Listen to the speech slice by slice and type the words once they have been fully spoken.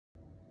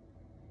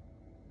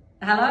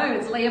Hello,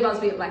 it's Leah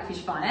Busby at Blackfish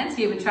Finance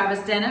here with Travis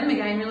Denham,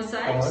 again real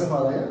estate.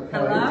 Hello, Leah.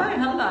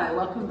 Hello.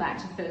 Welcome back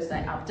to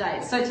Thursday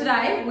Update. So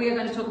today we are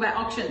going to talk about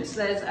auctions.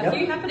 There's a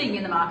few happening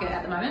in the market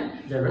at the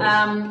moment. There is.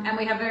 And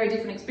we have very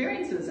different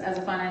experiences as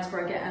a finance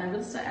broker and a real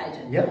estate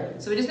agent.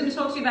 Yep. So we're just going to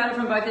talk to you about it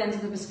from both ends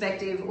of the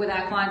perspective, with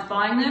our clients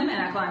buying them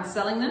and our clients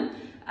selling them.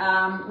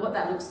 What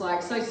that looks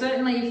like. So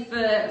certainly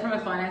from a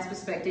finance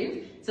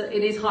perspective, so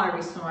it is high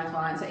risk for my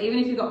clients. So even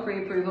if you've got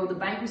pre-approval, the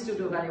bank will still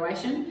do a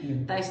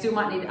valuation. They still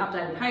might need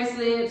updated pay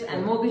slips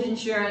and mortgage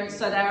insurance.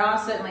 So there are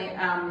certainly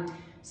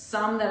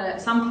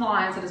some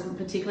clients that is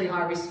particularly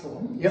high risk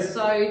for. Yep.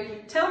 So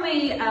tell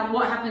me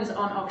what happens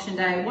on auction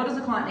day. What does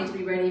the client need to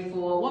be ready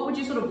for? What would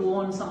you sort of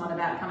warn someone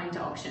about coming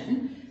to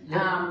auction?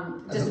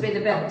 Just to be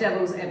the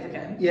devil's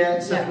advocate. Yeah,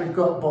 so we've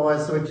got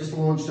buyers. So we've just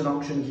launched an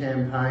auction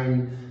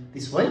campaign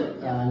this week,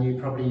 new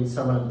property in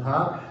Summerton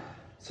Park.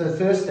 So the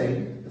first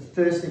thing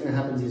that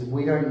happens is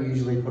we don't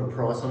usually put a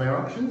price on our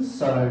auctions.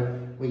 So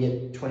we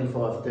get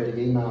 25, 30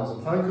 emails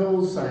and phone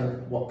calls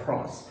saying what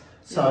price.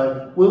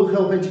 So we'll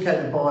help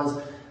educate the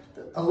buyers.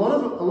 A lot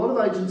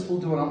of agents will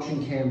do an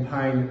auction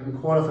campaign and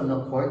quite often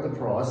not quote the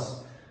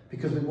price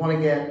because we want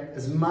to get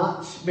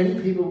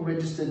many people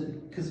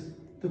registered, because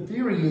the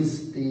theory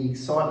is the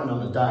excitement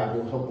on the day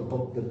will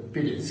help the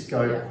bidders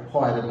go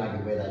higher than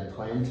maybe where they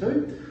plan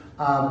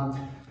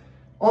to.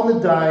 On the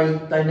day,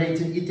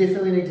 you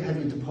definitely need to have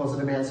your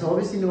deposit amount. So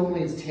obviously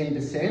normally it's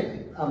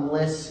 10%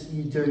 unless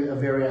you do a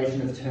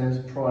variation of terms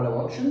prior to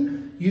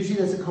auction. Usually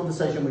that's a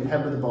conversation we've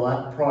had with the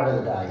buyer prior to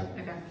the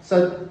day. Okay.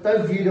 So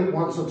they've viewed it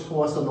once or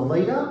twice on the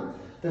lead up.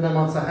 Then they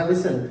might say, hey,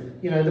 listen,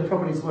 the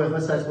property's worth,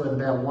 let's say it's worth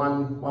about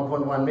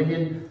 1.1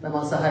 million. They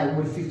might say, hey,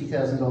 would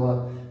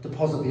 $50,000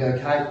 deposit be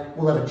okay?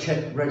 We'll have a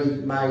check ready,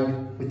 made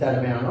with that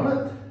amount on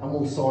it, and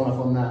we'll sign off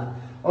on that.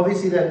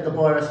 Obviously, the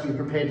buyer has to be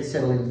prepared to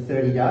settle in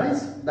 30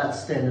 days. That's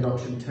standard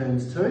auction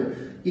terms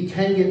too. You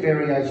can get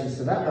variations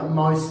to that, but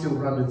most still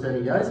run to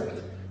 30 days.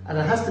 And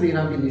it has to be an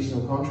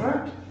unconditional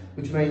contract,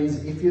 which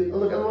means if a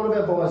lot of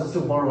our buyers are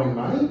still borrowing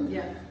money.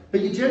 Yeah.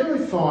 But you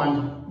generally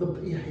find,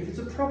 if it's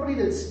a property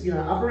that's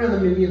up around the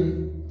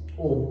million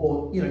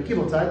or give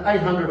or take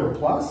 800 or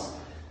plus,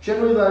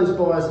 generally those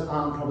buyers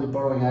aren't probably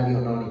borrowing 80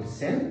 or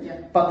 90%.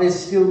 Yeah. But there's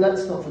still,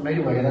 that's not for me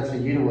to work out, that's for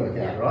you to work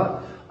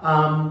out,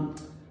 right?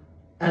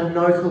 And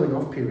no cooling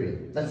off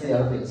period. That's the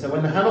other thing. So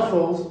when the hammer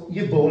falls,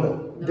 you bought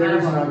it. There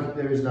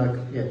is no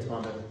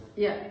time to.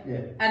 Yeah.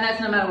 And that's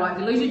no matter what. If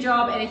you lose your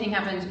job, anything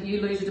happens, you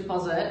lose your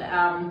deposit.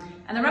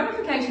 And the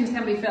ramifications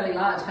can be fairly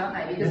large, can't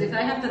they? Because if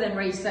they have to then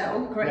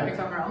resell, correct me if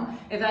I'm wrong,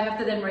 if they have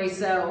to then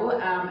resell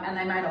and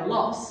they made a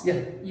loss,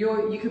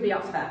 you could be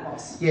up for that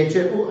loss. Yeah,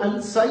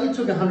 and say you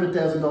took a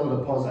 $100,000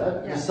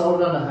 deposit, you sold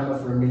it under hammer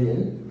for $1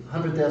 million,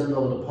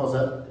 $100,000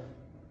 deposit,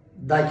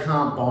 they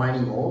can't buy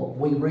anymore.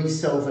 We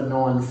resell for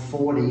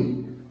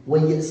 $940. We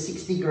get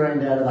 60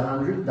 grand out of the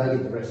 100. They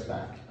get the rest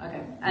back.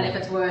 Okay. And if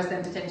it's worse,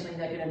 then potentially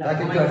they could end up.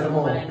 They could go for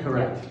more.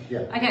 Correct.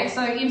 Yeah. Okay.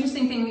 So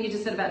interesting thing that you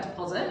just said about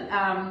deposit.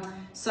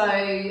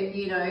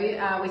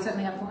 We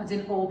certainly have clients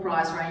in all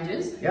price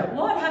ranges. Yep.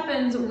 What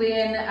happens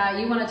when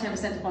you want a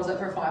 10% deposit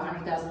for a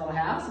 $500,000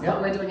 house,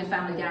 but we're doing a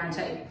family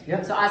guarantee?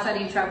 Yep. So I say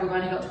to you, Trav, we've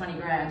only got 20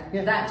 grand.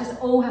 Yep. That just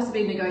all has to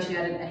be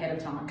negotiated ahead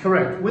of time.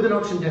 Correct. With an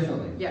auction,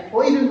 definitely. Yeah.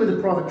 Or even with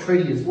a private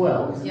treaty as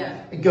well.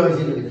 Yeah. It goes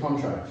into the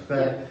contract.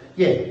 But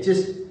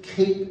just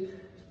keep.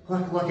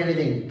 Like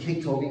anything,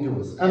 keep talking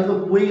to us. And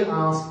look, we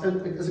ask,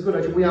 as a good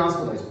agent, we ask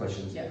all those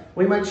questions. Yeah.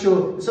 We make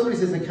sure, if somebody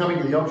says they're coming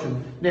to the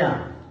auction,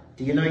 now,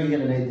 do you know you're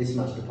going to need this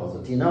much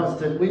deposit? Do you know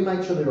we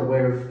make sure they're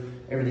aware of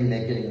everything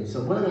they're getting.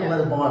 So we're not going to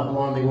let a buyer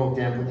blindly walk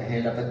down, put their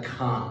hand up, they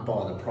can't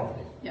buy the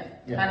property. Yeah.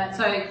 And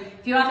so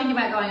if you are thinking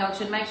about going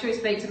auction, make sure you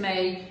speak to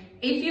me.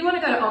 If you want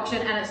to go to auction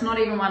and it's not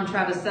even one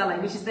Travis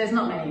selling, which is, there's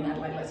not many in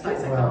Adelaide, let's face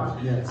it, come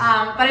on. Yes.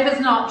 But if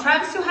it's not,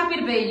 Trav's still happy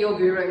to be your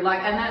guru,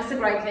 and that's the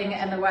great thing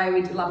and the way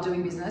we love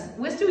doing business.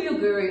 We're still your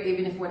guru,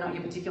 even if we're not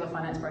your particular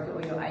finance broker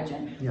or your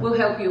agent. Yep. We'll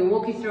help you, we'll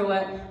walk you through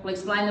it, we'll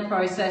explain the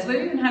process.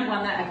 We've even had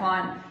one that a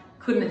client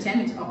couldn't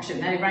attend auction.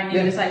 They rang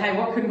you to say, hey,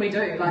 what can we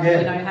do?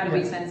 How do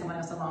we send someone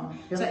else along?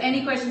 Yep. So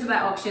any questions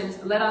about auctions,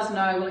 let us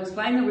know. We'll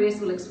explain the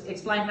risk, we'll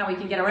explain how we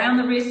can get around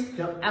the risk,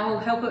 and we'll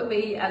help it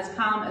be as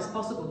calm as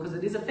possible, because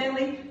it is a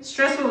fairly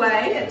stressful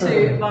way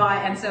to buy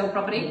and sell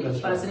property,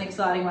 but it's an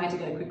exciting way to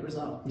get a quick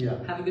result.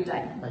 Yeah. Have a good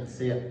day. Thanks,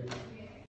 see ya.